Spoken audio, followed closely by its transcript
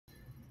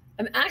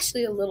I'm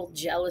actually a little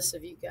jealous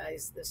of you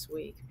guys this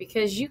week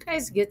because you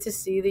guys get to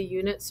see the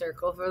unit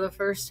circle for the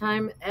first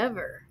time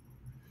ever,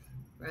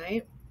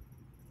 right?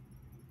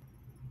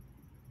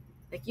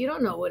 Like, you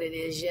don't know what it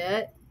is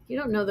yet. You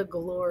don't know the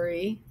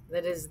glory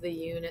that is the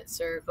unit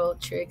circle,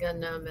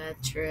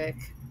 trigonometric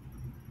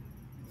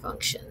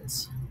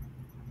functions.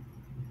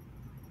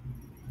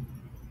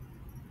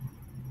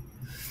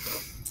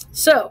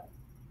 So,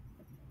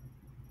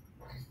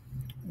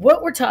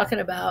 what we're talking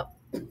about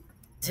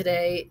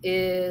today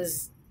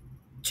is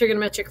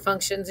trigonometric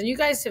functions. And you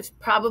guys have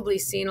probably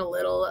seen a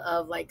little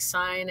of like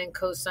sine and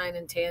cosine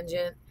and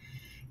tangent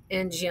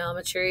in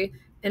geometry.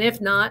 And if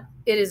not,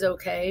 it is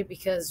okay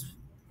because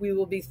we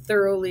will be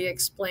thoroughly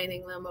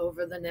explaining them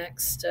over the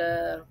next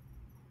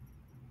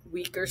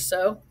week or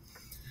so.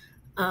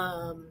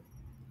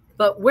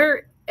 But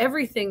where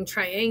everything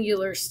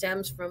triangular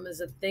stems from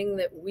is a thing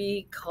that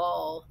we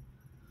call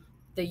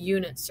the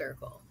unit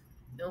circle.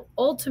 Now,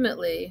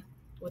 ultimately,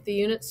 what the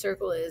unit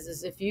circle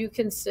is if you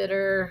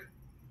consider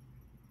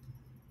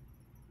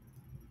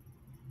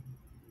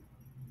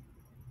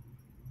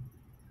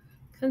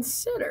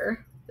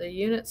the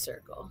unit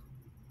circle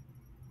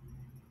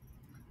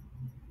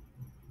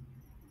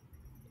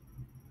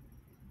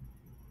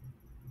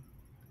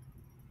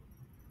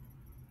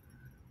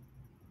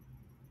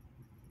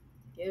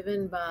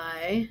given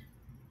by,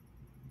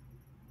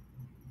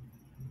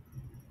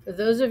 for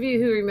those of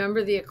you who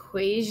remember, the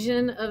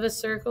equation of a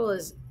circle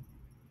is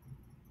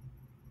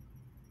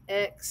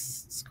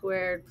x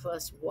squared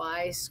plus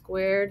y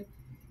squared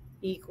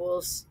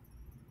equals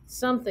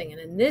something.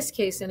 And in this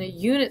case, in a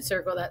unit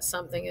circle, that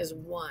something is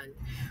 1,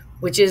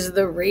 which is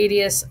the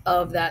radius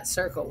of that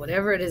circle.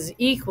 Whatever it is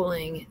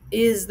equaling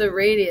is the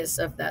radius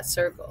of that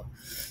circle.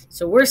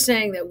 So we're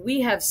saying that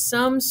we have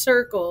some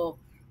circle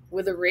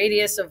with a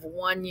radius of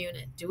 1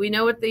 unit. Do we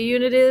know what the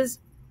unit is?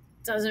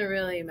 Doesn't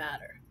really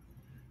matter,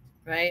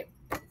 right?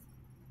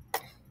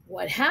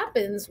 What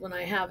happens when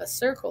I have a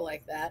circle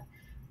like that,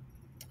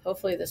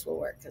 hopefully this will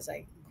work because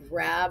I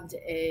grabbed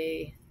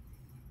an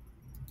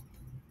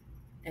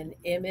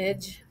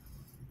image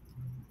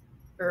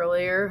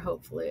earlier.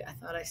 Hopefully, I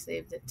thought I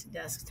saved it to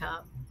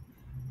desktop.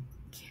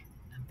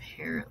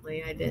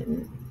 Apparently I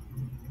didn't.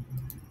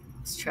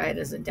 Let's try it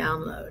as a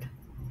download.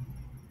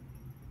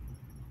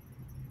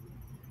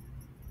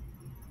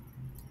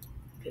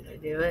 Did I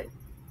do it?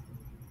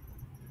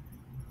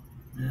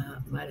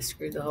 Might have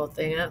screwed the whole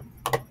thing up.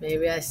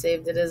 Maybe I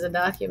saved it as a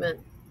document.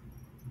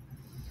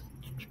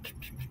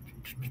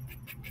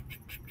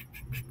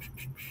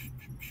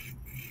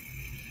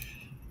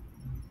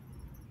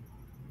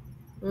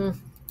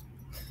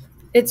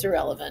 It's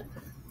irrelevant.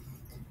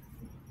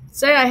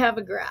 Say I have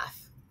a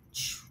graph.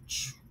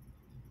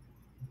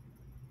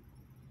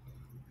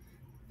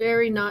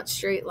 Very not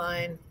straight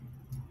line,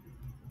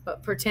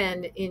 but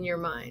pretend in your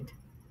mind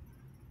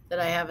that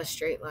I have a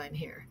straight line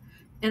here.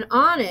 And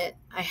on it,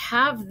 I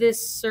have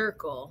this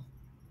circle.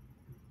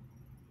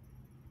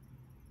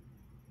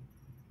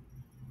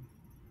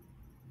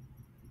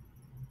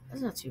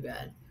 That's not too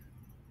bad.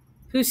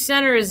 Whose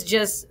center is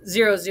just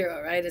 0,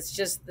 0, right? It's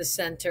just the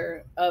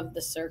center of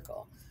the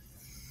circle.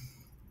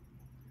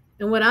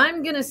 And what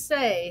I'm going to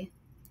say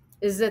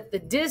is that the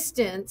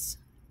distance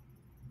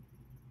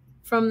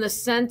from the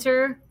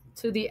center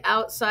to the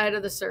outside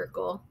of the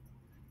circle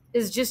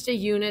is just a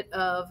unit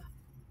of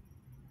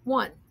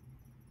 1,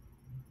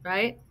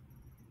 right?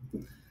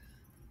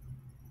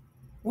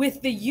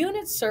 With the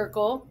unit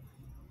circle,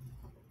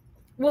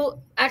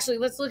 well, actually,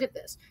 let's look at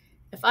this.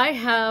 If I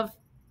have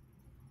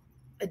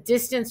a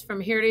distance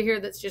from here to here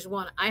that's just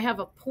 1, I have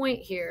a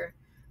point here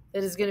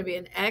that is going to be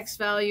an x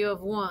value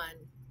of 1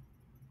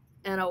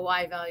 and a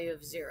y value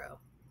of 0,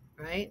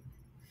 right?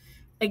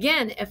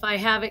 Again, if I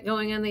have it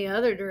going in the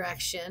other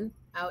direction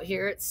out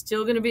here, it's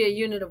still going to be a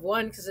unit of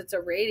 1 because it's a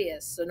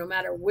radius. So no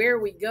matter where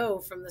we go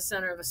from the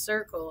center of a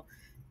circle,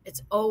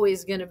 it's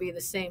always going to be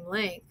the same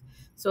length.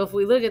 So if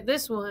we look at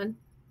this one,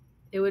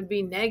 it would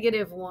be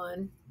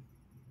 -1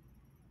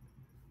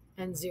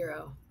 and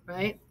 0,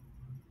 right?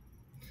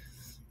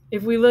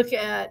 If we look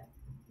at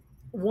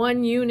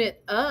 1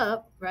 unit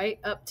up, right,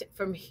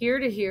 from here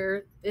to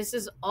here, this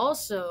is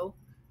also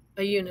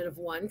a unit of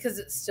 1 because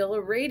it's still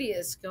a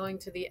radius going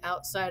to the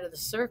outside of the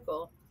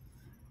circle.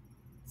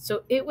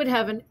 So it would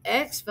have an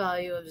x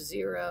value of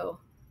 0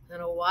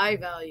 and a y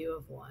value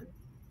of 1.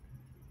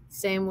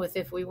 Same with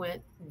if we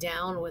went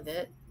down with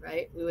it,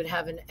 right? We would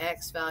have an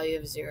x value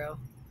of 0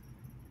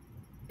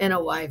 and a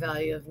y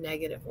value of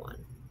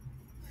 -1.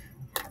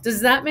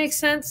 Does that make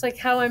sense? Like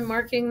how I'm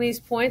marking these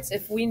points?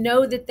 If we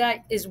know that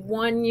that is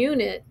 1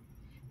 unit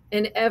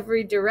in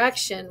every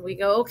direction, we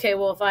go, okay,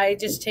 well, if I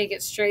just take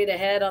it straight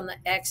ahead on the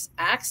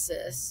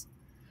x-axis,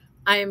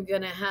 I am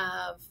going to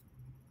have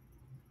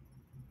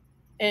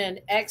an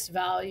x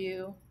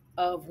value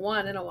of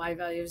 1 and a y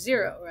value of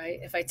 0, right?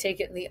 If I take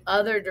it in the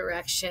other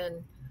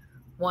direction,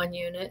 1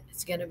 unit,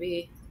 it's going to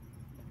be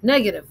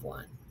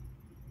 -1.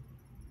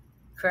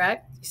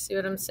 Correct? You see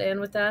what I'm saying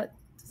with that?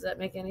 Does that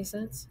make any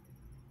sense?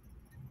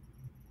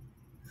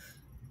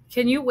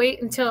 Can you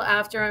wait until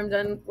after I'm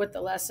done with the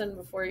lesson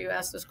before you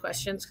ask those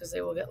questions? Because they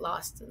will get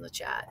lost in the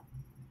chat.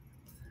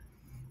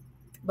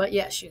 But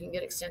yes, you can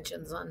get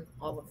extensions on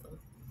all of them.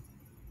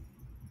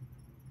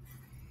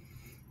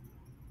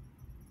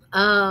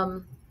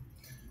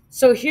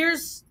 So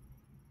here's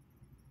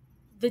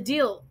the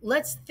deal.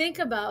 Let's think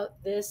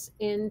about this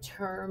in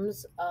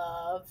terms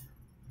of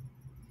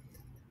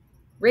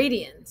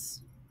radians,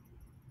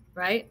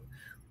 right?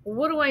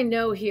 What do I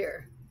know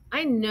here?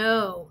 I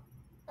know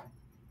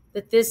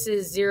that this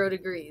is 0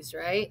 degrees,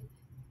 right?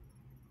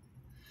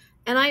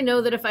 And I know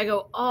that if I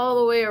go all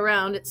the way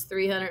around, it's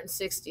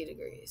 360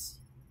 degrees,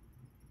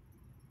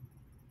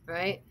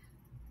 right?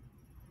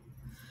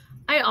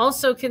 I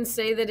also can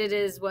say that it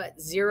is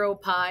what, 0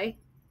 pi,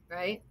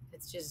 right?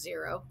 It's just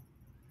 0,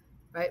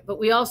 right? But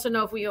we also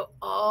know if we go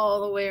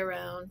all the way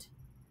around,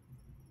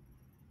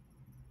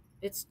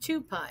 it's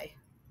 2 pi,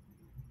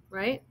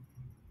 right?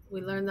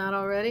 We learned that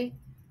already.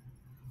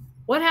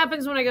 What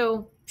happens when I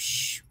go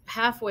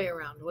halfway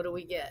around? What do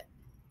we get?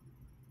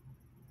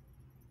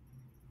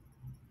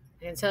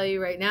 I can tell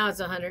you right now it's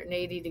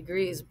 180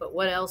 degrees, but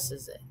what else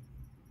is it?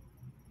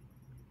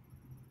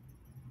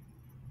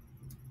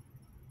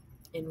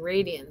 In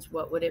radians,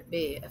 what would it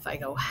be if I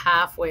go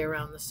halfway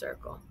around the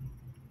circle?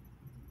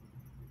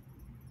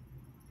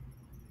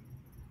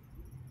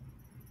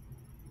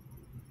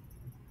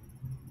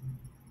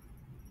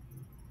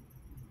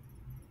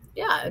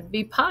 Yeah, it'd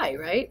be pi,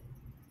 right?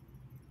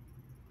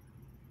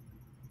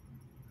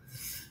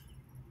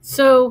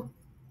 So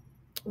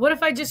what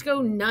if I just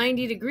go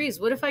 90 degrees?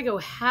 What if I go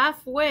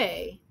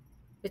halfway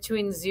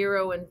between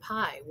 0 and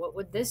pi? What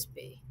would this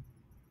be?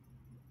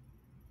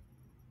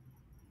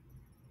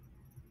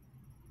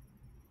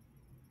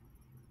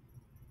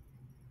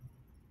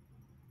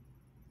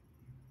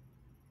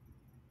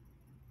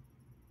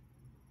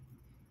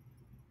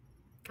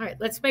 All right,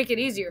 let's make it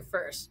easier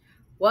first.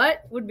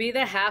 What would be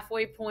the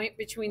halfway point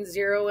between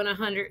 0 and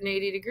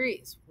 180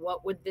 degrees?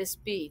 What would this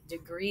be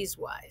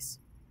degrees-wise?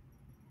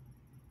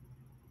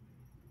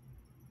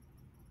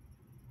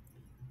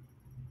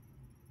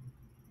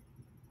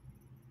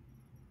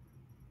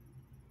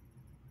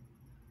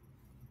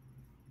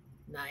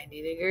 $90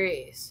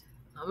 degrees.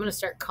 I'm going to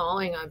start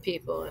calling on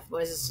people if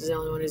Moses is the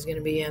only one who's going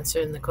to be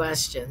answering the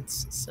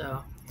questions.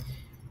 So,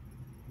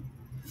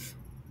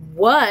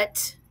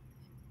 what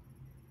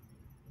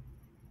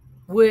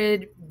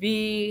would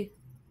be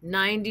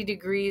 90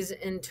 degrees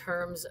in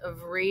terms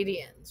of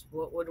radians?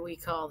 What would we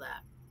call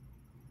that?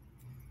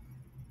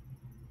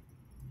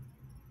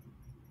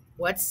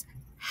 What's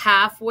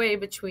halfway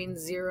between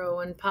 0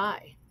 and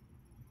pi?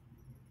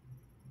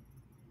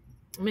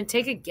 I mean,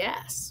 take a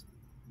guess.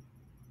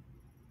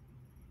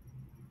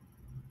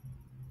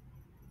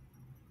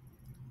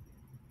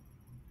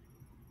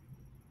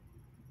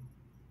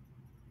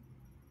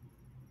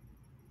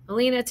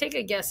 Alina, take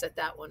a guess at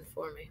that one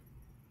for me.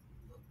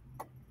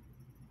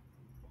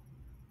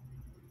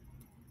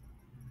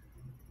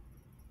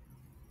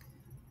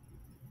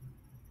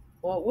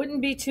 Well, it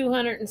wouldn't be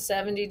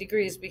 270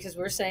 degrees because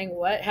we're saying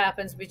what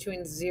happens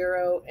between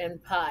 0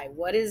 and pi.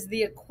 What is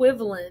the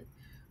equivalent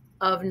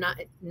of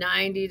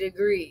 90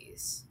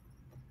 degrees?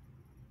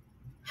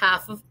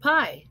 Half of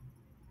pi,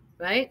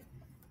 right?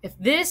 If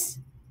this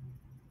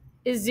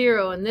is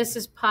 0 and this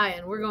is pi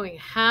and we're going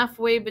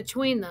halfway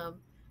between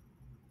them,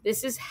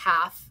 this is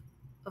half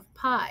of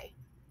pi,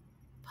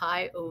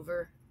 pi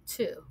over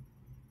 2.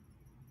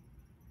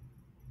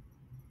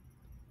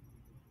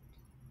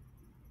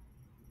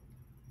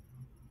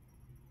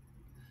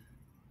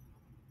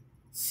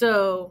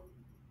 So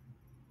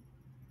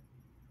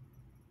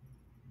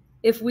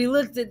if we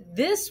looked at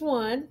this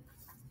one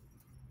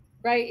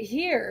right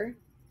here,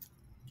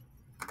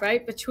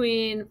 right,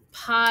 between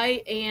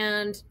pi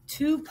and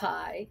 2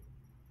 pi,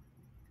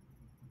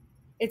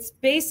 it's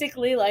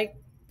basically like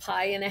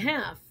pi and a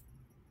half,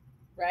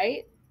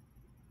 right?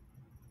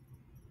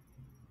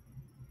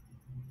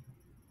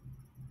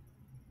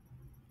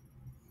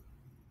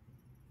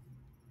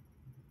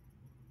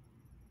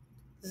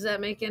 Does that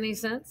make any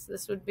sense?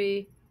 This would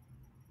be,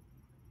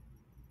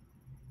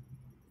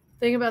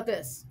 think about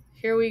this.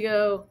 Here we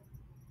go,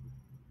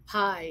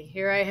 pi.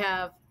 Here I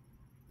have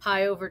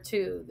pi over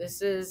 2.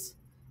 This is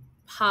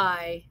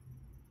pi,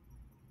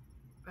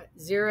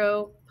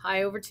 0,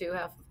 pi over 2,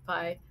 half of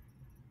pi.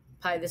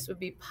 Pi, this would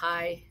be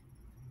pi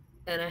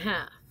and a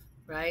half,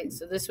 right?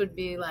 So this would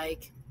be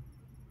like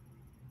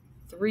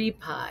 3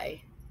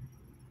 pi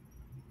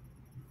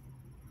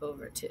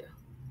over 2.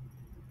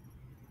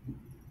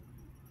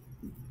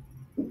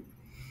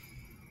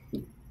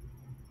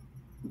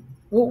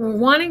 What we're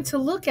wanting to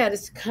look at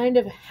is kind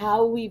of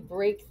how we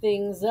break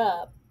things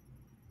up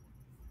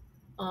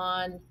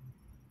on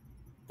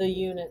the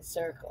unit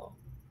circle.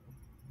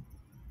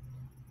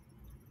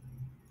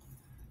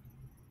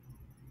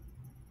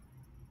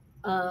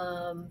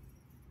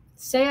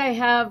 Say I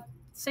have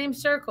same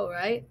circle,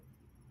 right?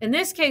 In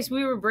this case,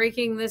 we were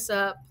breaking this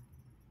up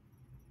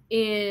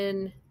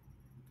in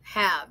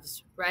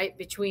halves, right?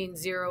 Between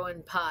 0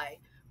 and pi.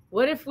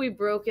 What if we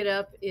broke it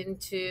up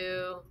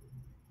into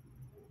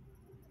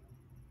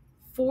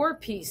 4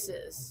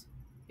 pieces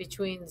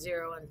between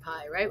 0 and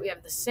pi, right? We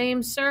have the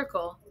same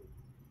circle,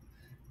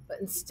 but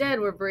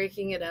instead we're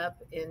breaking it up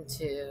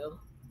into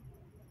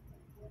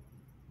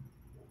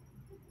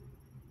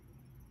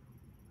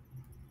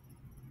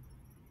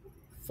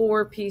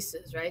 4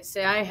 pieces, right?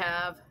 Say I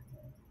have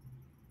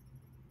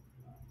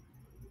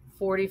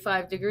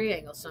 45-degree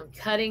angles. So I'm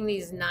cutting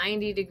these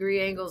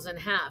 90-degree angles in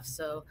half.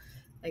 So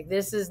like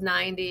this is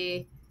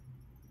 90,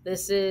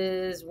 this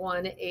is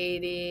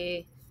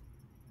 180,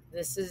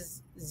 this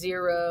is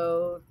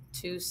 0,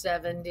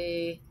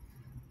 270,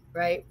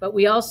 right? But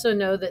we also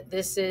know that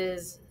this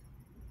is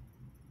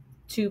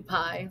 2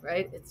 pi,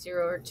 right? It's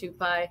 0 or 2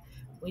 pi.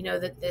 We know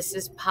that this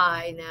is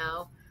pi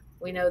now.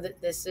 We know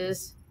that this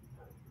is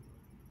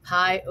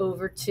pi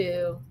over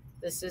 2.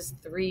 This is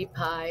 3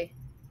 pi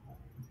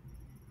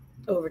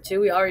over 2.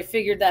 We already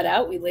figured that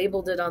out. We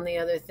labeled it on the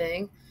other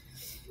thing.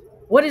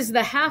 What is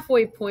the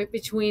halfway point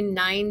between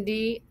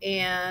 90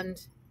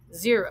 and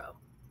 0?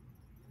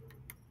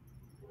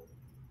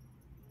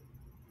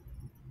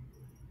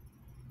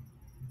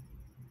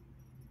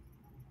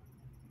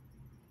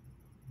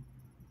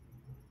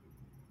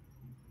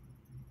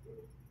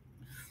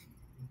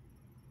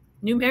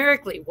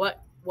 Numerically,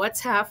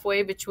 what's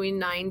halfway between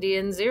 90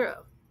 and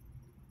 0?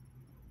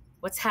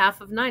 What's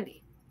half of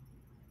 90?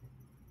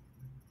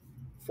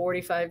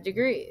 45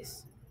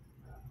 degrees,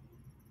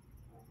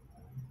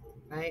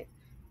 right?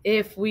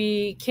 If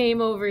we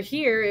came over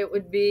here, it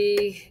would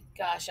be,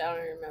 gosh, I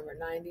don't remember,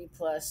 90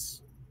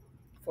 plus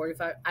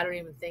 45. I don't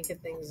even think of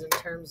things in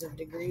terms of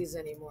degrees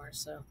anymore.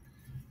 So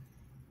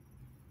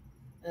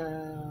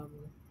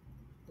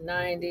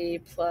 90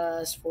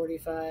 plus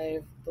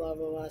 45, blah,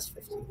 blah, blah, is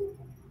 50.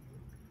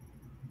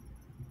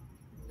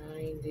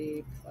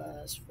 90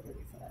 plus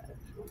 45.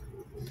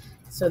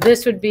 So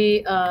this would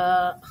be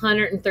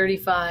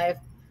 135.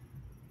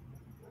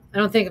 I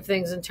don't think of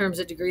things in terms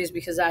of degrees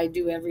because I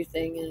do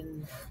everything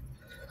in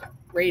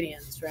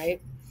radians,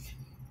 right?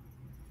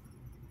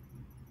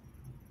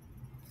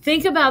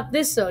 Think about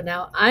this though.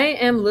 Now I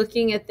am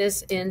looking at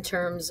this in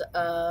terms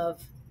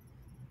of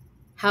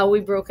how we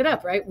broke it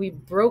up, right? We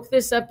broke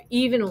this up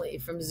evenly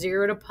from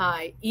 0 to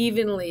pi,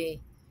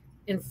 evenly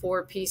in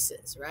 4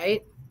 pieces,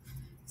 right?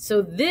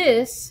 So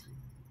this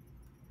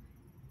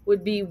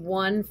would be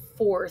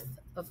 1/4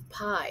 of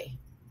pi.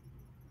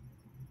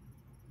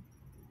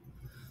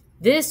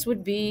 This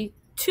would be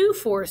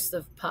 2/4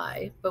 of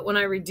pi, but when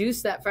I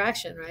reduce that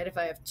fraction, right, if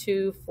I have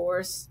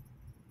 2/4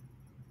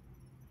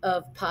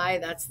 of pi,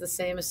 that's the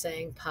same as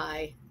saying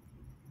pi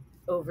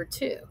over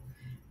 2.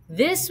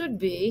 This would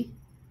be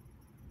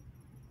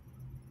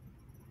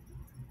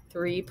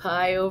 3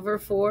 pi over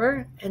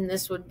 4, and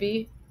this would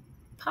be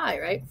pi,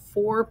 right?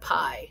 4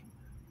 pi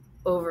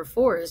over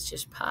 4 is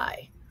just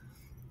pi.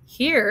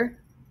 Here,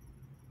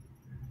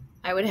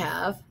 I would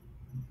have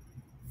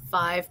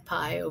 5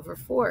 pi over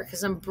 4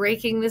 because I'm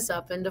breaking this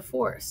up into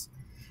fourths.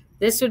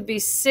 This would be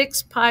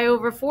 6 pi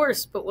over 4,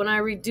 but when I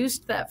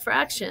reduced that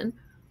fraction,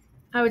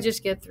 I would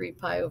just get 3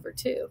 pi over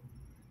 2.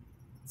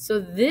 So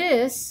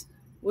this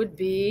would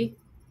be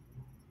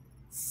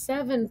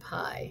 7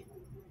 pi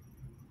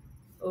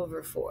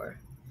over 4.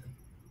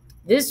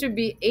 This would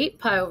be 8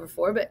 pi over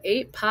 4, but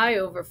 8 pi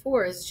over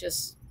 4 is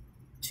just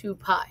 2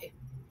 pi.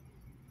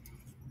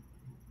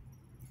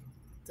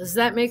 Does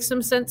that make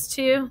some sense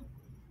to you?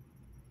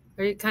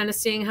 Are you kind of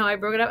seeing how I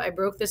broke it up? I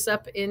broke this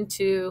up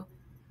into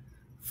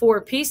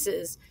 4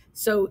 pieces.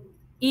 So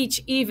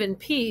each even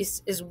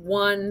piece is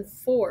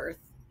 1/4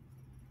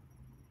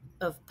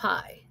 of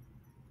pi.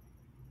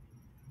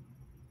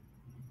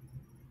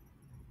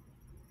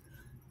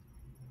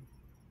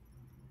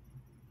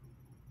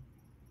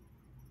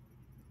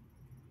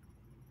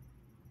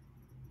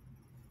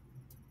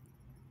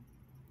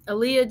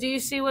 Aaliyah, do you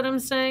see what I'm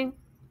saying?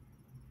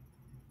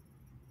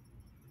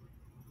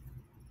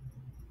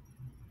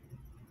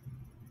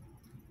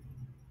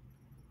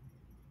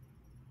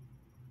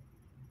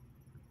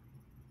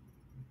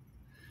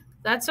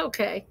 That's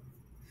okay.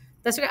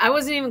 That's okay. I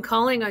wasn't even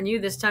calling on you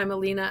this time,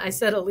 Alina. I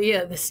said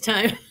Aaliyah this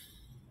time.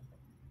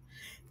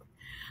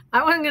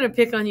 I wasn't going to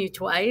pick on you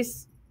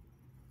twice.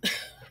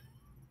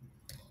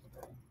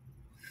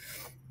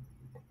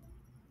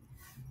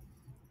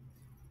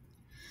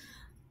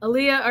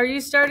 Aaliyah, are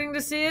you starting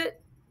to see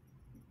it?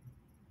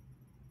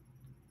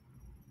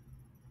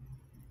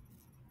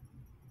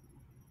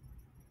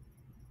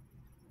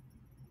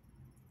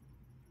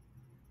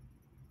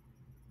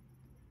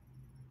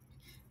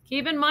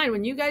 Keep in mind,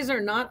 when you guys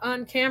are not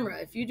on camera,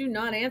 if you do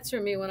not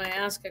answer me when I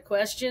ask a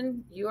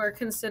question, you are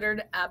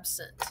considered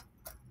absent.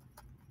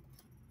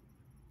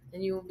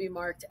 And you will be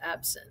marked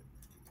absent.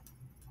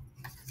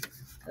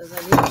 Because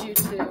I need you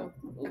to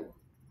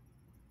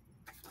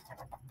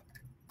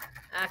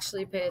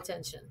actually pay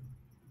attention.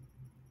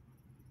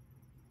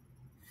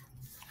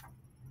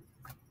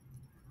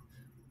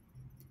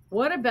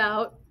 What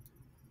about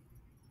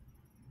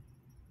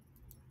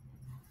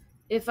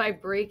if I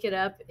break it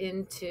up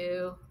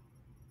into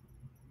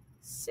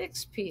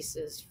 6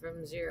 pieces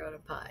from 0 to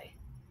pi?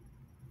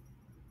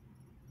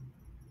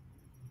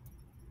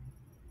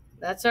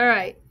 That's all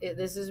right.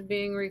 This is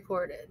being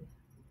recorded.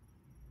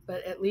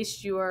 But at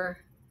least you are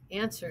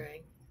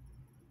answering.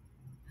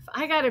 If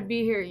I got to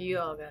be here, you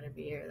all got to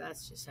be here.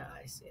 That's just how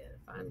I see it.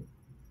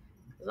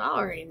 Because I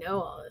already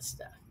know all this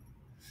stuff.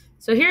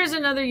 So here's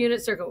another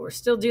unit circle. We're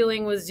still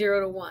dealing with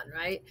 0 to 1,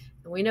 right?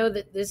 And we know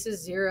that this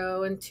is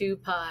 0 and 2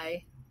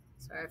 pi.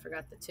 Sorry, I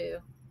forgot the 2.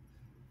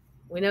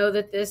 We know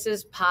that this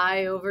is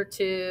pi over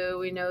 2.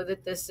 We know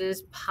that this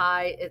is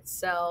pi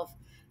itself.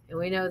 And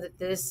we know that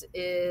this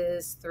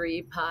is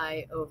 3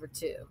 pi over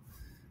 2,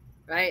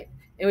 right?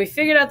 And we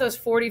figured out those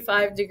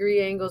 45-degree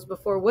angles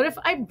before. What if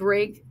I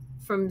break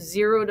from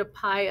 0 to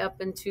pi up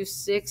into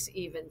 6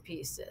 even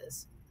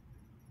pieces?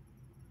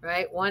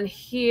 Right? One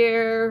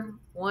here,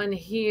 one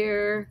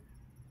here,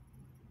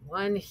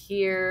 one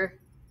here,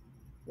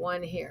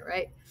 one here,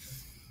 right?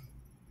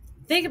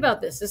 Think about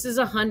this. This is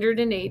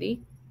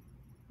 180,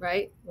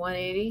 right?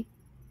 180.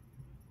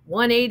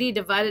 180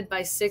 divided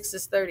by 6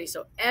 is 30.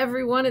 So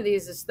every one of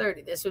these is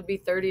 30. This would be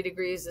 30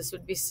 degrees. This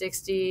would be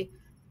 60,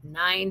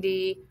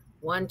 90,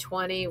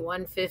 120,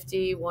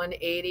 150,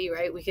 180,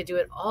 right? We could do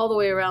it all the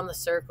way around the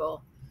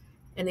circle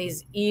in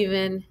these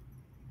even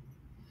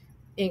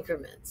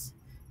increments.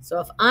 So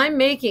if I'm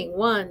making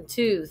 1,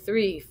 2,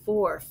 3,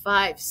 4,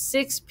 5,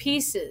 6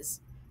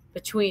 pieces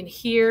between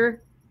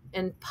here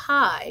and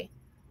pi,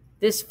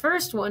 this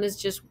first one is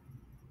just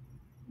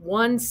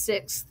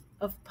 1/6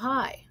 of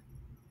pi.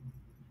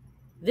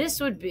 This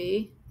would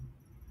be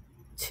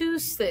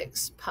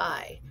 2/6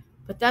 pi,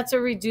 but that's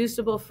a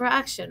reducible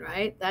fraction,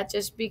 right? That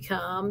just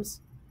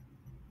becomes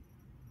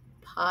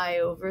pi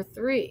over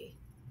 3.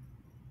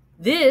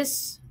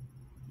 This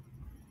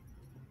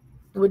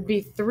would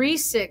be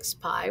 3/6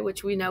 pi,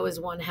 which we know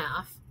is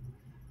 1/2.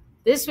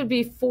 This would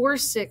be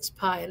 4/6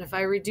 pi, and if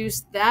I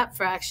reduce that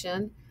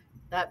fraction,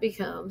 that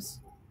becomes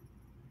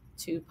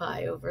 2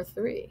 pi over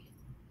 3.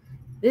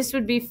 This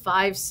would be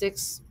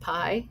 5/6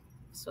 pi,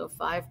 so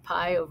 5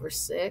 pi over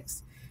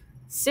 6.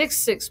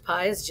 6/6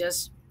 pi is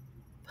just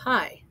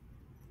pi.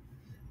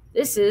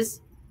 This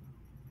is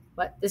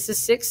what? This is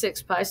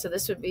 6/6 pi, so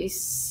this would be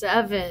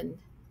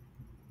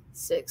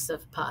 7/6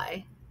 of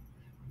pi.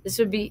 This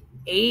would be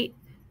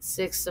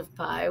 8/6 of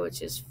pi,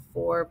 which is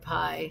 4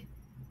 pi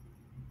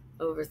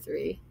over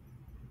 3.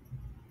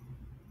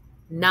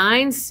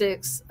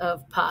 9/6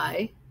 of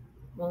pi,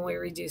 when we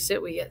reduce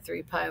it, we get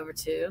 3 pi over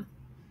 2.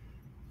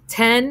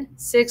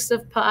 10/6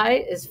 of pi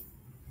is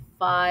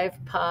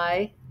 5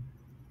 pi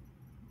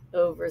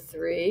over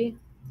 3.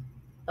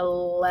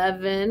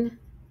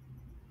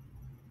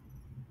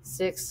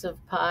 11/6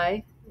 of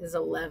pi is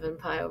 11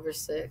 pi over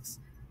 6.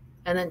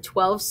 And then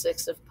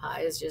 12/6 of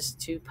pi is just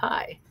 2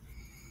 pi.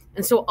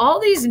 And so all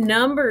these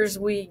numbers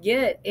we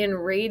get in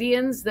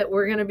radians that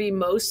we're going to be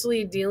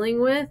mostly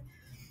dealing with,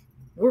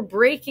 we're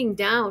breaking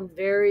down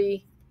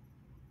very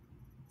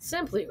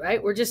simply,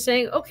 right? We're just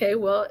saying, okay,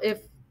 well,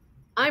 if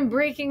I'm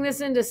breaking this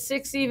into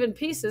 6 even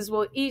pieces,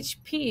 well,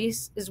 each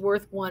piece is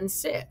worth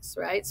 1/6,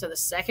 right? So the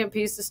second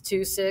piece is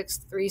 2/6,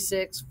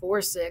 3/6,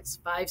 4/6,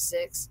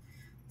 5/6,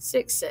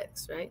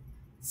 6/6, right?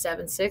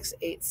 7/6,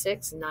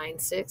 8/6,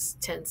 9/6,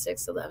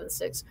 10/6,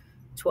 11/6,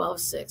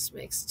 12/6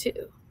 makes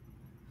 2.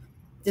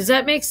 Does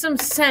that make some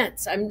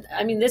sense?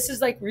 I mean, this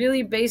is like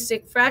really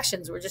basic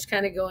fractions. We're just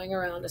kind of going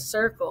around a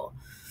circle.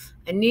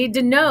 I need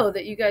to know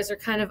that you guys are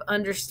kind of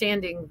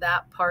understanding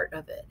that part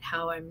of it,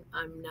 how I'm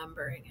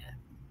numbering it.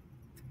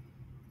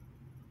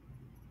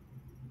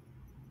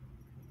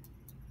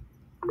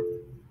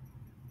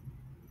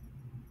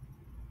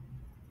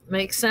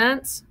 Make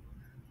sense?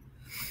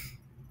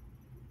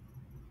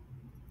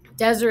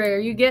 Desiree, are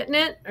you getting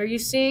it? Are you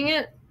seeing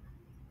it?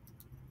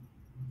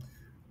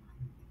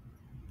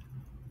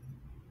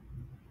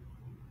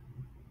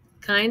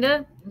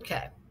 Kinda?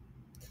 Okay.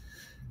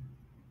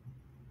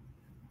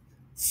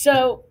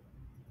 So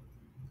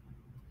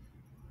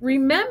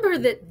remember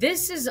that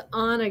this is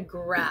on a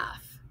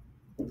graph,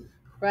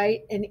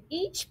 right? And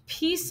each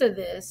piece of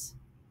this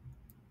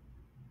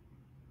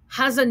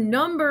has a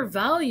number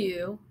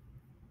value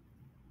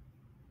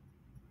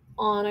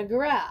on a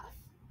graph.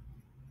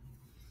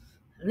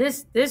 And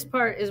this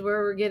part is where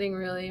we're getting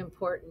really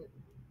important.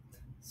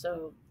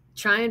 So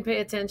try and pay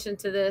attention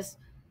to this.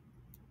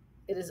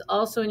 It is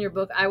also in your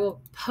book. I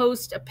will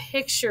post a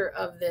picture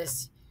of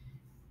this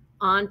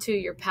onto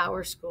your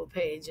Power School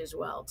page as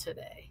well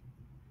today,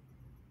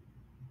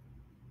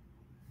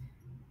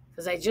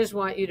 because I just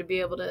want you to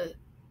be able to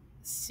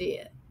see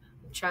it.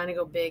 I'm trying to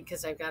go big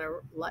because I've got to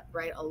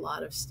write a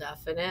lot of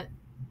stuff in it.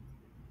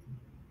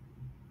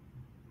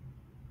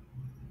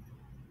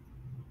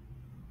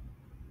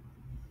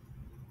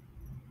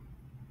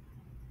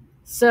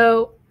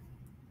 So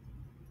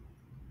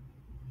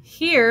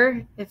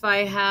here, if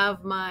I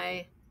have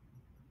my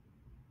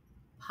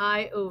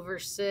pi over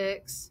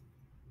 6,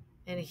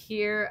 and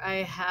here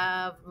I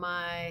have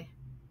my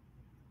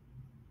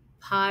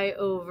pi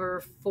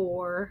over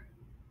 4,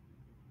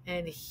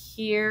 and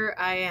here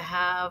I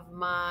have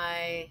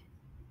my,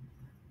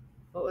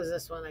 what was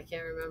this one? I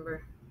can't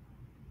remember.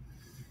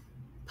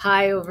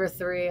 Pi over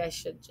 3. I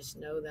should just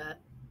know that.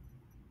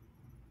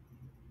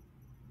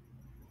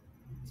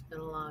 been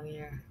a long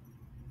year.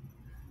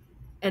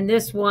 And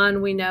this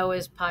one we know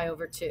is pi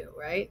over 2,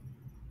 right?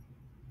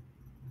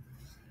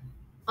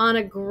 On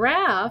a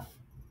graph,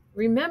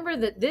 remember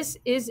that this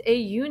is a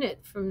unit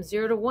from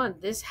 0 to 1.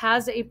 This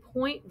has a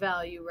point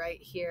value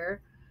right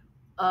here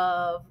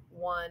of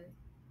 1,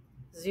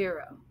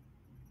 0,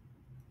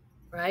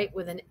 right?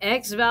 With an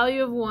x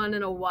value of 1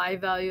 and a y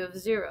value of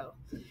 0.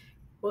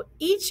 Well,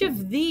 each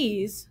of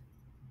these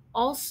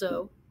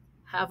also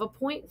have a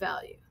point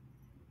value,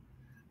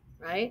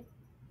 right?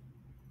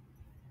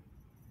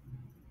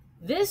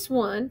 This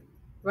one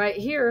right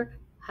here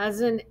has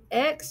an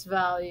x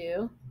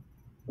value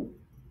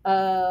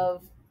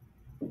of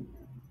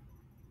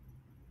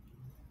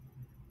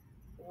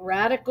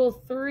radical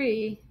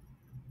 3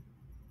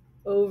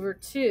 over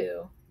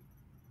 2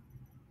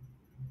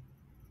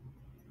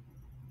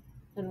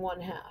 and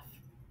 1/2,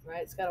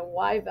 right? It's got a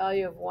y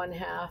value of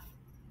 1/2.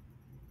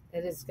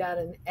 It has got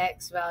an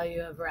x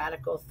value of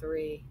radical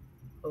 3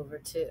 over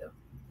 2.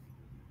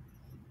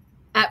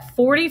 At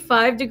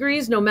 45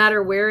 degrees, no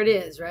matter where it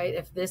is, right?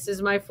 If this is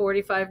my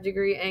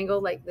 45-degree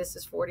angle, like this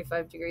is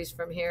 45 degrees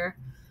from here,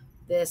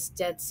 this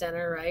dead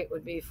center, right,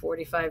 would be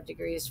 45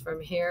 degrees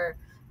from here.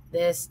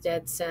 This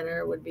dead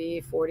center would be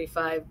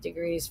 45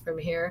 degrees from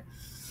here.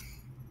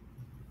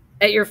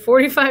 At your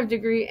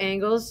 45-degree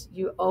angles,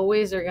 you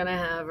always are going to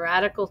have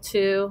radical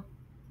 2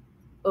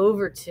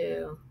 over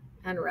 2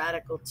 and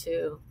radical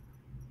 2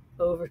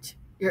 over 2.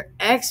 Your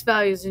x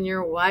values and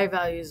your y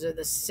values are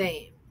the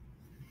same.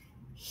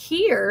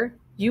 Here,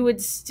 you would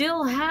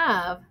still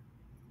have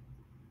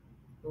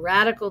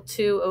radical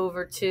 2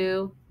 over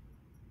 2,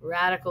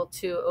 radical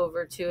 2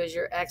 over 2 as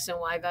your x and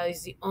y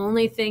values. The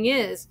only thing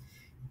is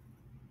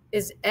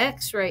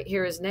x right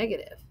here is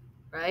negative,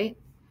 right?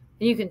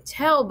 And you can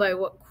tell by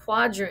what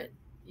quadrant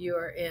you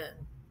are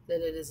in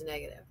that it is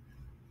negative.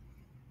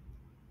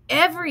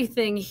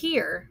 Everything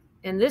here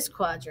in this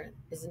quadrant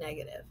is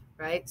negative,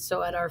 right?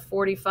 So at our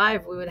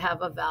 45, we would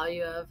have a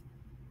value of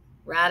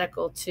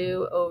radical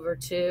 2 over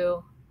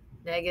 2,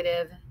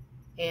 negative,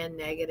 and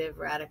negative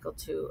radical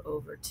 2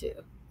 over 2.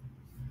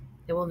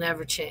 It will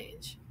never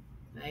change,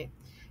 right?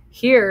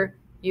 Here,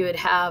 you would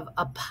have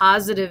a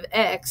positive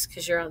x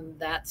because you're on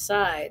that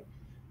side,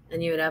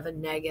 and you would have a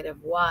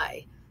negative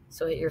y.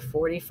 So at your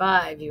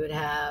 45, you would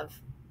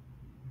have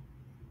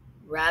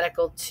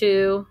radical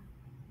 2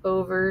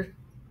 over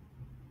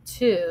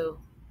 2,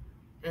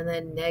 and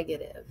then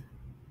negative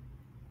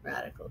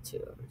radical 2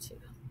 over 2.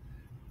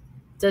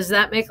 Does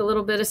that make a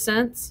little bit of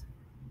sense?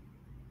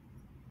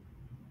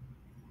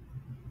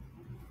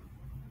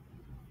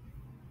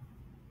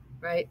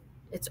 Right?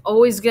 It's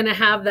always going to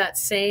have that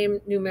same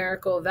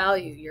numerical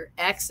value. Your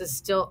x is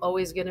still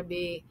always going to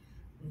be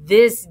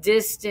this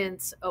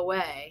distance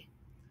away.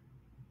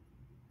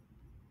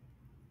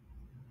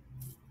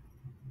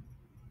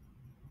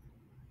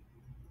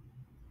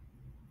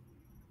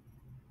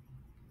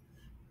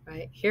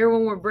 Right? Here,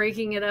 when we're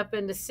breaking it up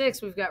into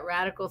 6, we've got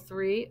radical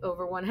 3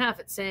 over 1/2.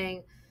 It's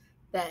saying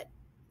that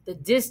the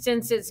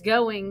distance it's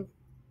going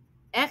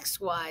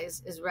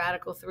x-wise is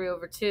radical 3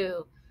 over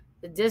 2.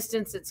 The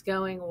distance it's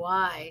going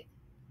y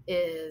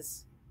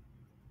is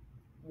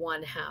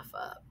 1/2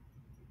 up.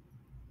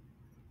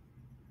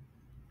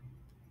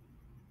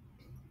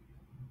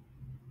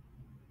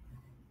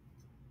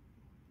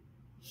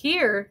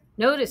 Here,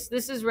 notice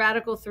this is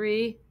radical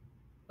 3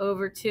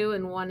 over 2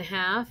 and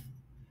 1/2.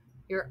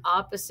 Your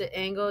opposite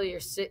angle,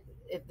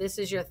 if this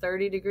is your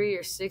 30-degree,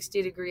 your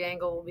 60-degree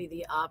angle will be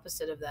the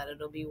opposite of that.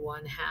 It'll be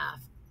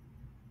 1/2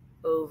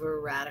 over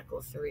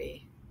radical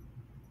 3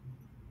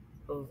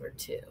 over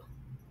 2.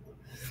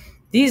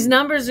 These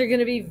numbers are going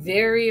to be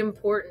very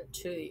important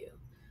to you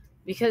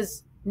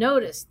because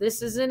notice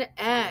this is an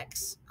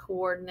x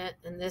coordinate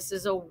and this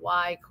is a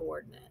y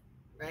coordinate,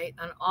 right?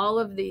 On all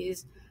of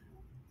these,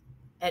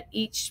 at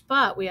each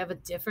spot, we have a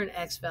different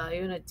x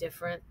value and a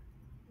different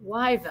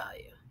y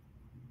value,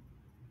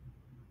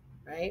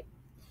 right?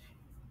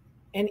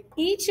 And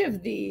each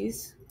of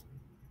these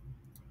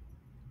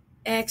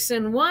x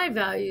and y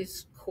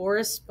values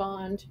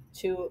correspond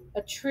to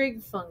a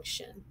trig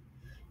function.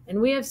 And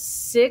we have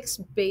 6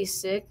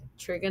 basic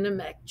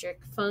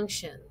trigonometric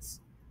functions.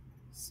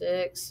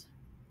 6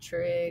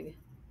 trig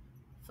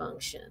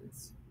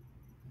functions.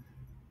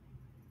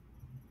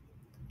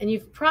 And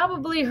you've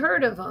probably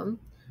heard of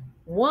them.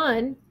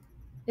 One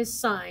is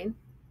sine,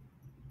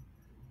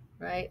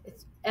 right?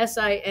 It's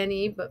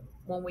S-I-N-E, but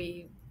when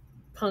we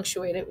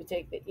punctuate it, we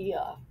take the E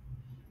off,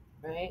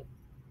 right?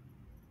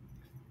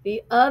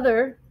 The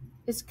other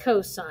is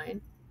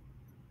cosine.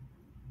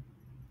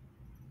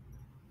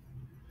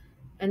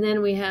 And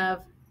then we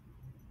have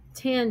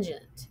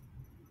tangent.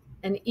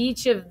 And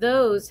each of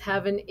those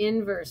have an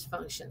inverse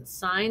function.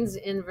 Sine's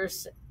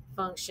inverse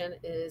function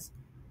is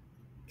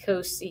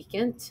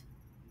cosecant,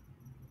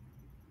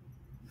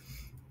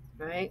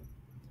 right?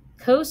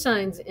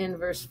 Cosine's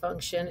inverse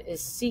function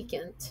is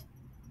secant.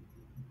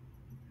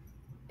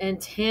 And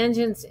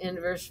tangent's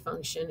inverse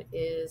function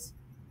is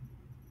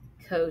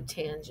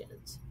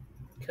cotangent.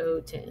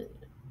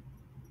 Cotangent.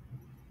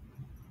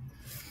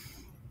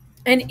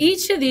 And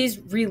each of these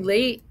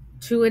relate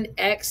to an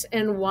x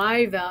and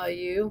y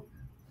value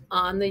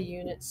on the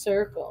unit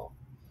circle.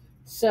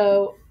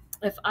 So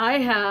if I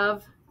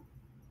have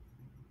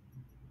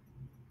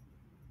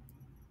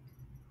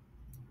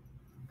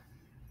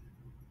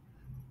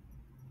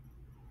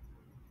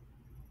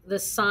the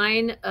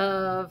sine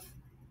of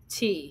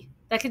t,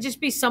 that could just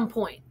be some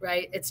point,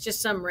 right? It's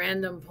just some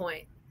random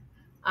point,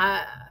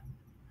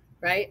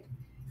 right?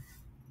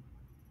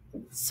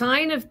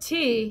 Sine of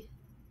t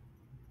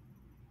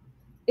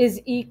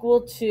is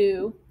equal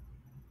to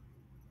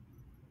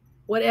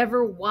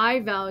whatever y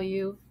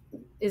value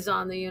is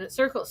on the unit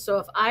circle. So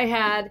if I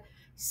had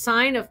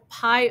sine of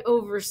pi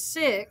over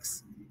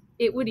 6,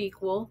 it would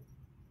equal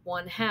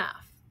 1/2,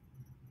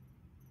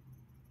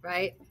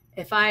 right?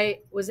 If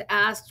I was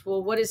asked,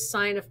 well, what is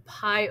sine of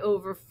pi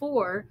over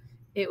 4,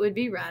 it would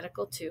be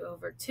radical 2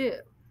 over 2.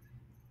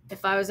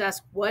 If I was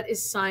asked, what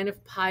is sine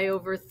of pi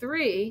over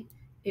 3,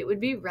 it would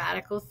be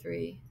radical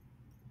 3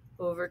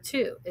 over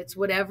 2. It's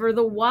whatever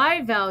the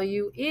y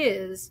value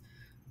is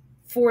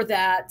for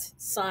that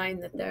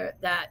sign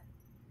that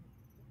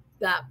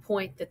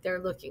point that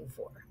they're looking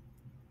for.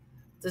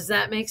 Does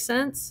that make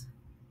sense?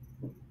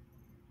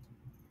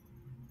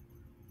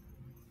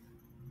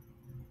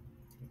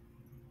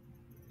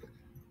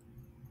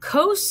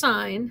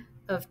 Cosine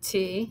of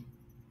t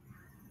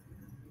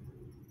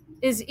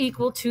is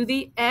equal to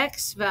the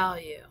x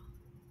value.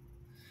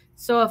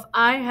 So if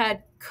I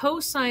had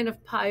cosine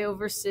of pi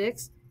over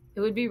 6, it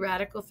would be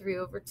radical 3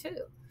 over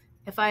 2.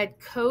 If I had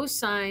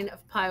cosine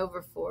of pi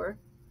over 4,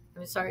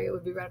 it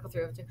would be radical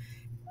 3 over 2.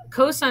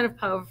 Cosine of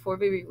pi over 4 would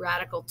be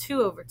radical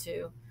 2 over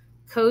 2.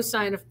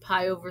 Cosine of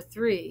pi over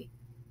 3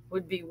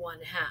 would be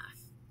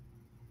 1/2.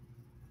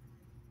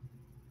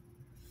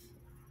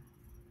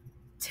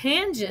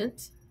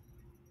 Tangent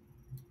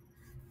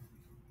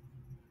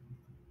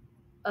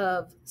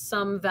of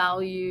some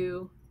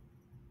value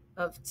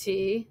of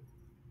t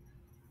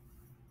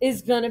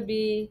is going to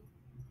be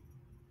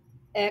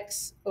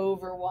x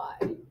over y.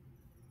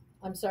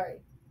 I'm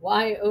sorry,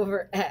 y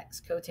over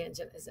x.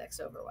 Cotangent is x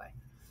over y.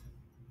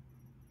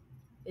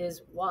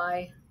 Is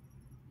y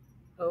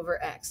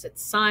over x.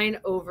 It's sine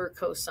over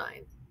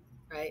cosine,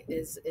 right?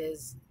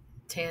 Is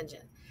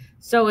tangent.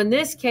 So in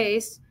this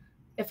case,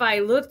 if I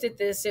looked at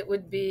this, it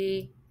would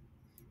be,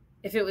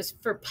 if it was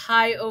for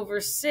pi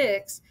over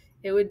 6,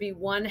 it would be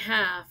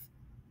 1/2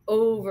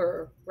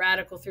 over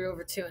radical 3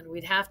 over 2. And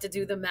we'd have to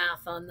do the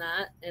math on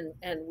that,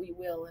 and we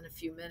will in a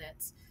few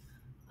minutes.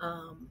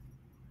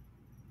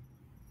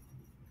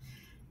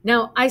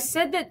 Now, I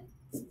said that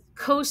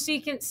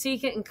cosecant,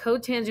 secant, and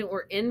cotangent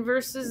were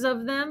inverses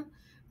of them,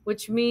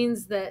 which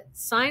means that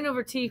sine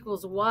over t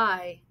equals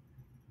y,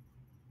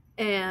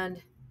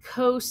 and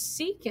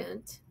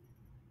cosecant,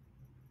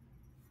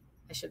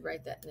 I should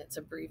write that in its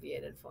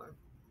abbreviated form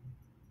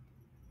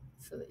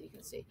so that you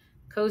can see.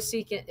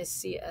 Cosecant is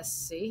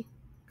CSC.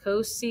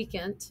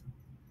 Cosecant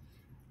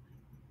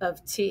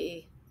of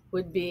t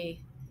would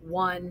be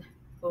 1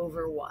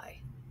 over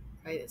y,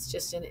 right? It's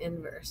just an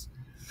inverse.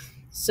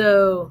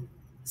 So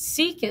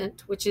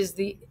secant, which is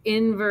the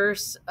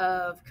inverse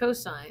of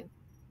cosine,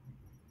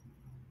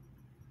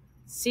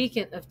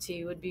 secant of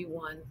t would be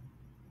 1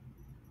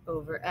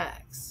 over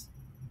x.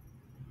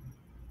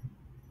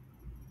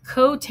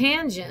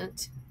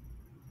 Cotangent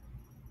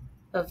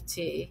of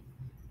t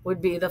would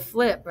be the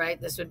flip,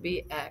 right? This would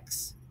be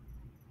x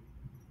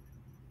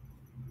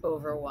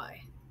over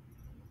y.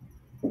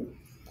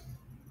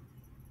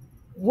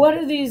 What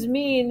do these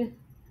mean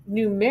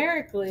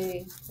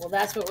numerically? Well,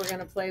 that's what we're going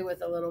to play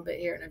with a little bit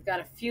here. And I've got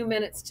a few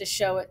minutes to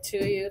show it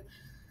to you.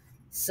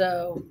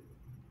 So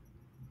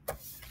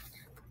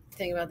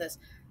think about this.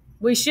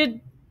 We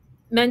should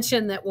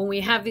mention that when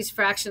we have these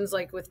fractions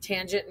like with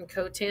tangent and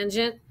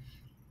cotangent,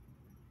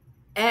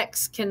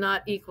 x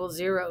cannot equal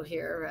 0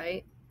 here,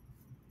 right?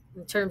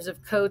 In terms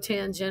of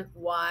cotangent,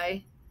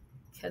 y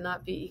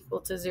cannot be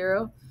equal to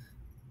 0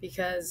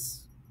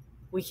 because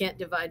we can't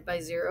divide by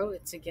 0.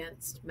 It's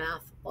against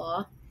math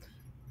law,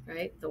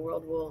 right? The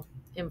world will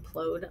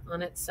implode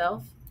on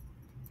itself.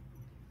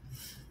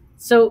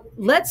 So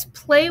let's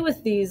play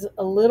with these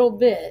a little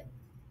bit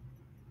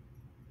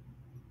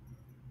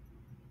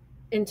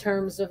in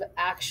terms of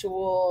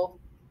actual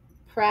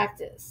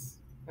practice,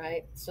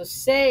 right? So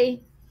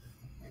say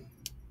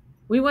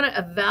we want to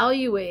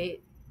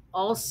evaluate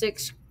all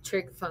 6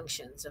 trig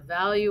functions.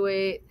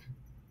 Evaluate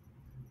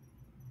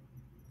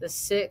the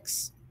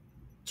 6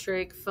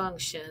 trig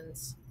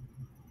functions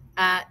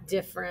at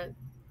different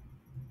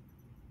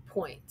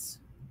points,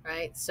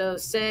 right? So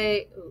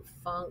say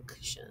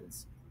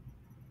functions.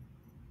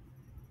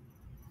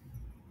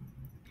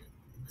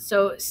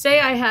 So say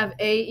I have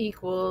a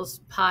equals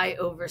pi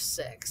over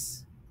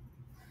 6,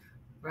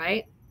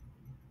 right?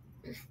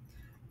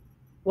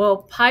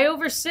 Well, pi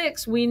over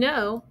 6, we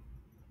know,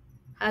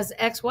 has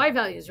x, y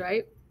values,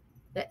 right?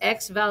 The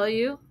x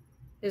value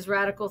is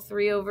radical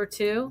 3 over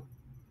 2,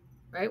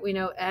 right? We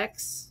know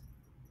x,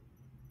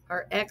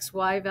 our x,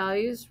 y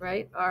values,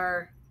 right,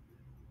 are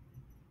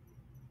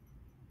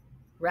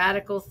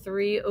radical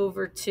 3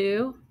 over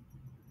 2.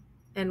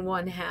 and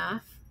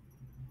 1/2,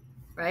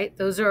 right?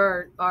 Those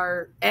are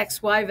our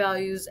x, y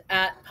values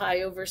at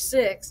pi over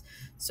 6.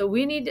 So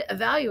we need to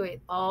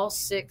evaluate all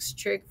 6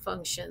 trig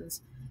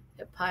functions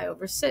at pi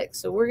over 6.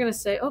 So we're going to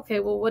say, okay,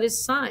 well, what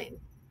is sine?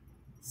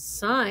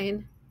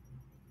 Sine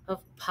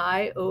of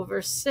pi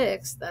over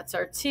 6, that's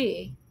our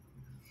t.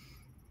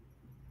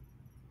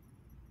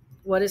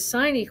 What does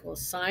sine equal?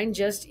 Sine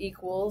just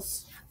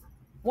equals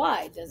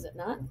y, does it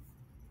not?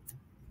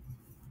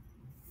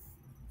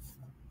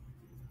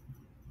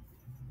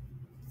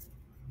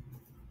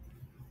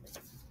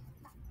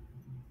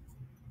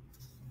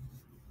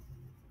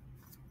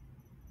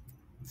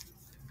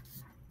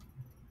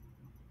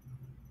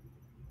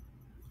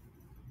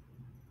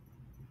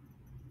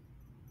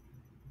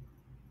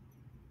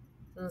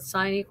 Doesn't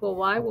sine equal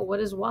y? Well, what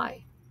is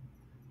y?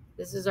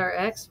 This is our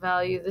x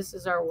value. This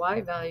is our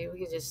y value. We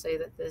can just say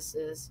that this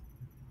is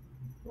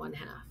 1/2.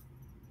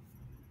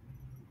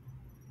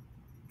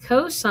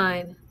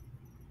 Cosine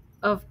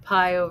of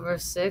pi over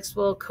 6.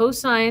 Well,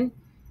 cosine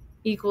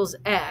equals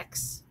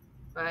x,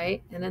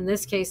 right? And in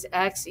this case,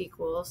 x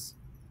equals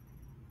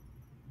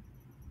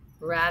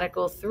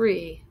radical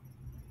 3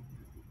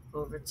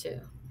 over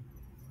 2.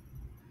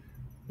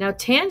 Now,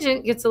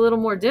 tangent gets a little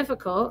more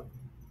difficult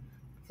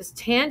because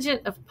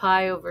tangent of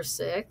pi over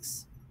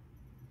 6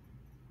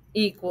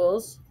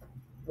 equals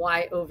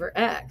y over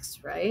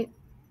x, right?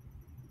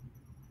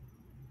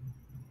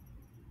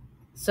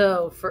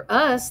 So for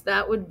us,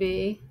 that would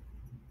be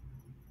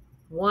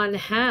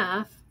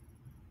 1/2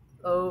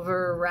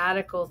 over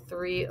radical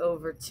 3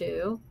 over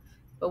 2.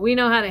 But we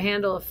know how to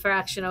handle a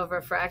fraction over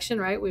a fraction,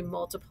 right? We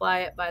multiply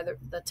it by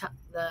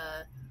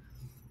the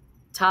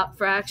top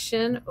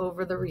fraction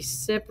over the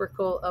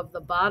reciprocal of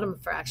the bottom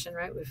fraction,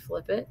 right? We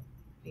flip it.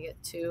 We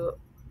get 2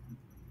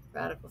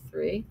 radical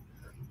 3.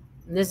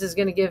 And this is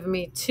going to give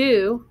me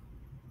 2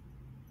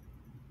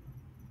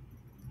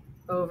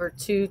 over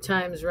 2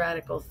 times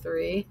radical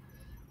 3.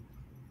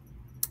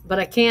 But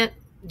I can't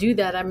do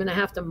that. I'm going to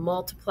have to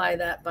multiply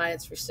that by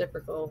its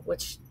reciprocal,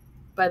 which,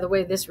 by the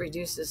way, this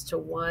reduces to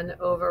 1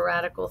 over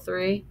radical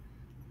 3.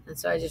 And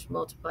so I just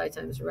multiply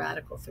times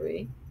radical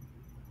 3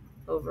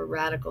 over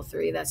radical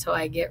 3. That's how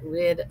I get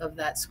rid of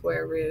that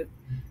square root.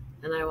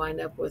 And I wind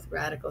up with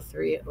radical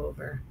 3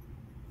 over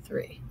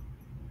 3.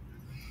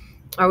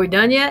 Are we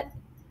done yet?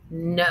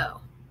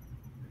 No.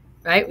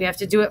 Right? We have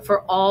to do it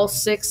for all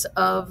 6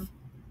 of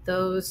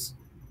those.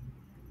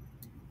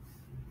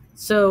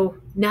 So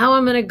now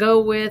I'm going to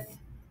go with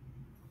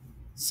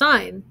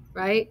sine,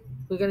 right?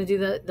 We're going to do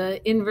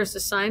the inverse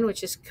of sine,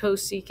 which is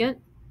cosecant.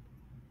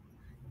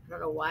 I don't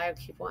know why I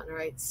keep wanting to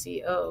write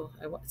CO.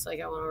 It's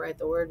like I want to write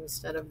the word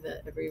instead of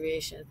the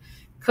abbreviation.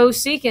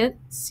 Cosecant,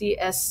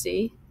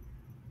 CSC,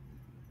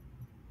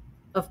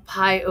 of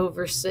pi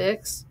over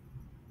 6.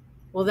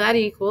 Well, that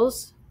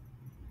equals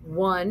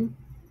 1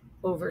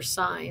 over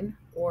sine,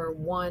 or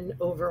 1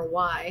 over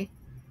y.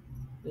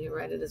 We can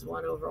write it as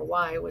 1 over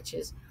y, which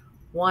is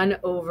 1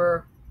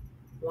 over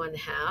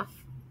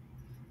 1/2,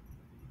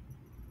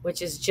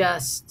 which is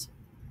just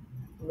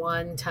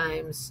 1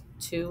 times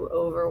 2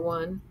 over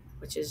 1,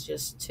 which is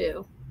just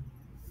 2.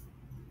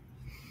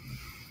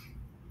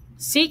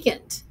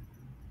 Secant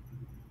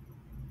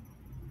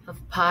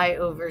of pi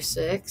over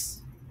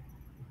 6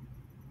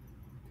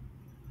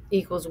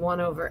 equals 1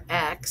 over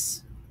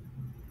x,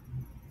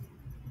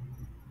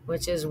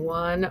 which is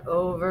 1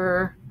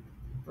 over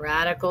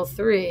radical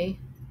 3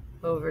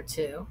 over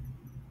 2,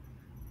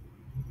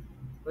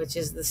 which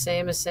is the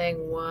same as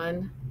saying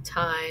 1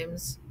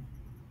 times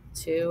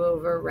 2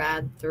 over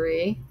rad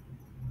 3,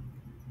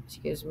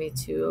 which gives me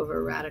 2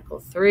 over radical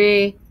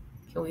 3.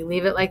 Can we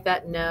leave it like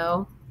that?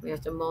 No. We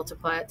have to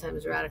multiply it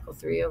times radical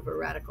 3 over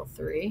radical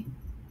 3.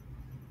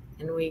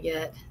 And we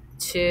get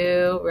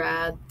 2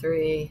 rad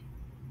 3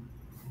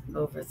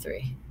 over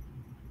 3.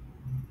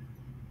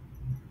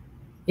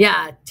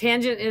 Yeah,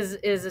 tangent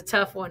is a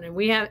tough one. And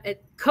we have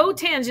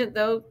cotangent,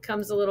 though,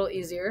 comes a little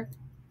easier.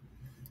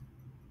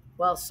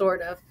 Well,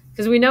 sort of.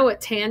 Because we know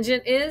what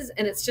tangent is,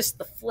 and it's just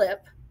the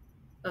flip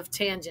of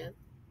tangent.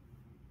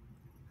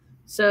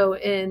 So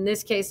in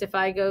this case, if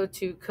I go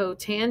to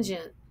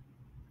cotangent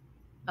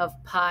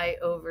of pi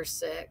over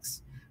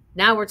 6,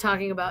 now we're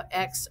talking about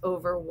x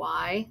over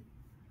y,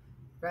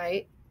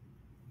 right?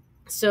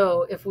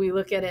 So if we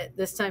look at it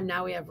this time,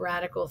 now we have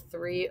radical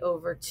 3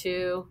 over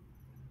 2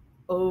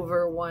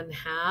 over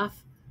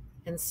 1/2.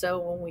 And so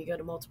when we go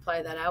to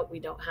multiply that out, we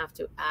don't have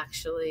to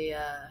actually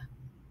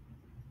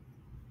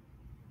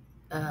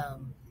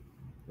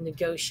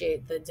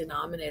negotiate the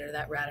denominator,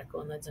 that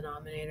radical in the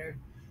denominator.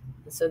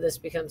 And so this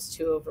becomes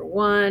 2 over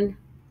 1.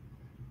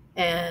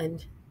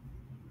 And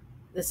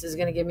this is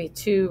going to give me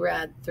 2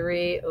 rad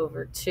 3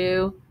 over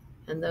 2.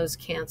 And those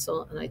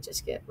cancel, and I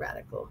just get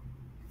radical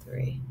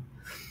 3.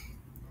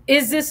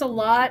 Is this a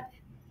lot?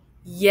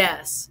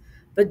 Yes.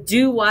 But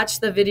do watch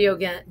the video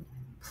again.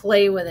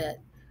 Play with it.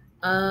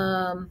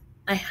 I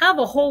have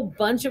a whole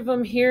bunch of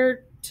them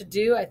here to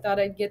do. I thought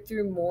I'd get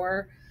through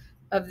more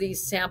of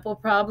these sample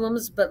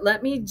problems, but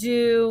let me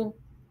do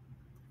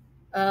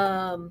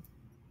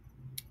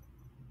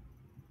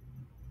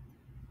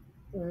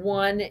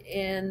 1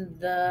 in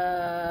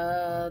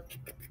the...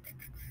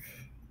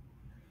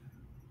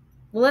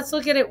 Well, let's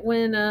look at it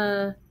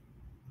when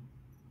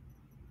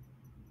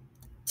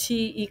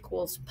t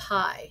equals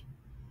pi.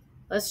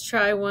 Let's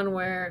try one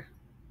where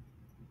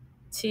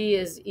t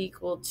is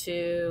equal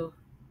to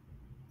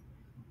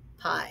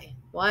pi.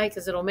 Why?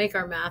 Because it'll make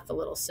our math a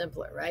little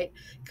simpler, right?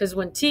 Because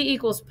when t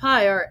equals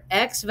pi, our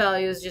x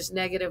value is just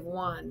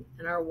 -1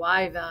 and our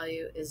y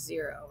value is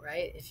 0,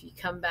 right? If you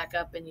come back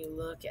up and you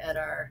look at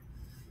our,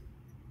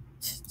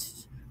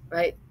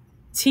 right,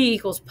 t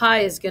equals pi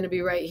is going to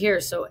be right here.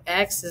 So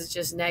x is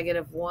just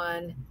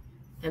 -1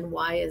 and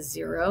y is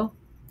 0.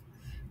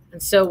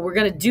 And so we're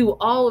going to do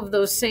all of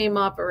those same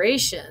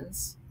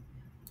operations,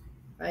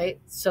 right?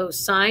 So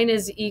sine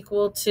is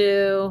equal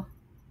to,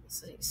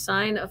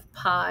 sine of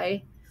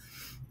pi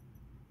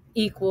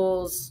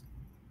equals,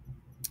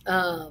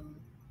 I'm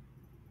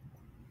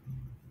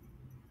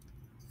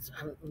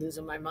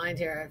losing my mind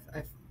here.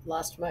 I've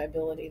lost my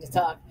ability to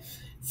talk.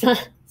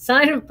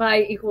 Sine of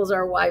pi equals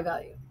our y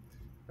value,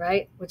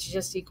 right? Which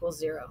just equals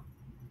 0.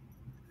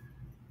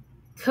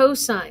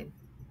 Cosine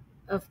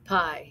of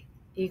pi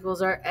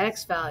equals our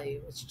x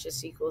value, which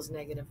just equals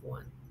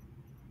 -1.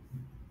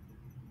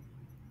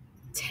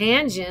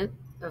 Tangent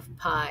of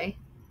pi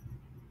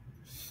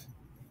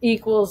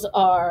equals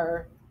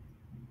our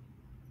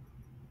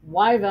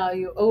y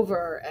value over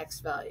our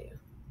x value,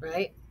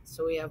 right?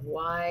 So we have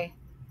y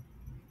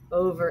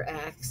over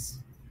x,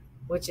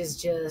 which is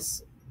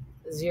just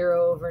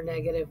 0 over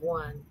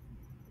 -1,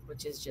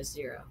 which is just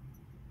 0.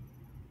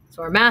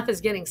 So our math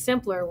is getting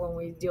simpler when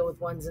we deal with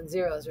ones and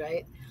zeros,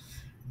 right?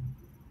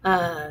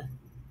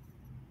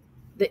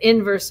 The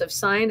inverse of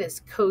sine is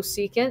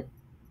cosecant.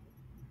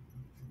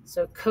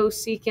 So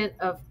cosecant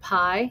of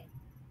pi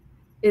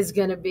is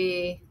going to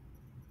be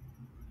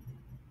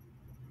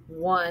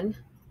 1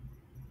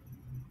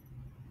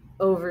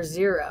 over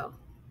 0.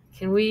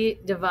 Can we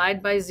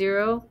divide by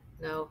 0?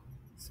 No,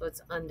 so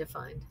it's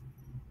undefined.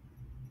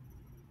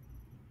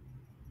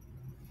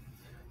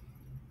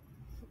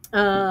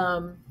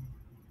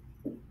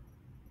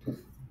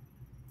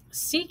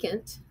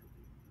 Secant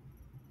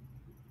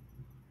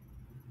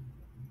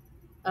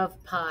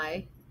of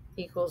pi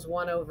equals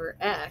 1 over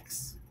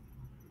x,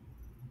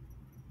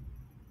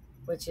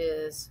 which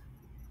is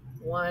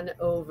 1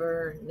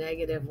 over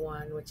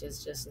 -1, which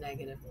is just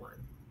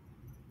 -1.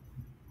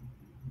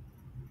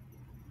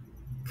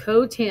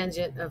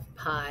 Cotangent of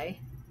pi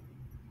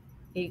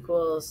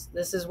equals,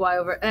 this is y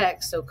over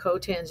x, so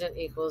cotangent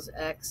equals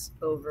x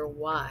over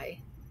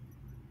y,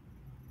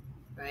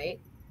 right?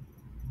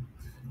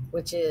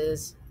 Which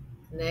is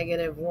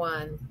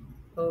 -1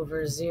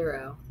 over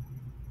 0,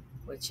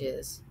 which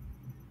is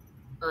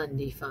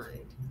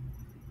undefined.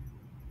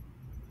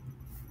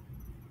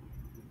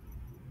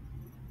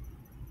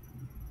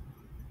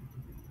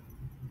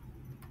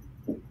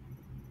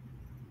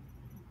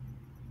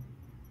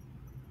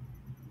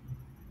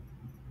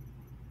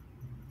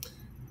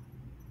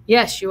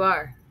 Yes, you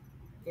are.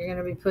 You're going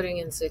to be putting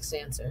in 6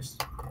 answers,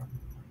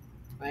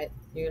 right?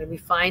 You're going to be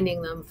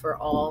finding them for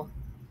all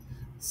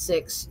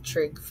 6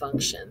 trig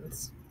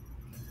functions.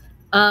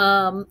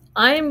 I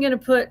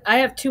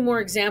have 2 more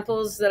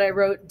examples that I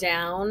wrote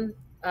down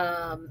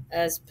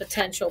as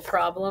potential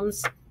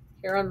problems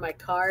here on my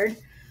card.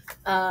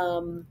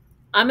 I'm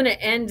going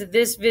to end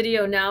this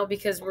video now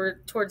because we're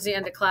towards the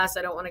end of class.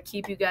 I don't want to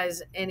keep you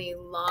guys any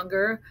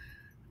longer.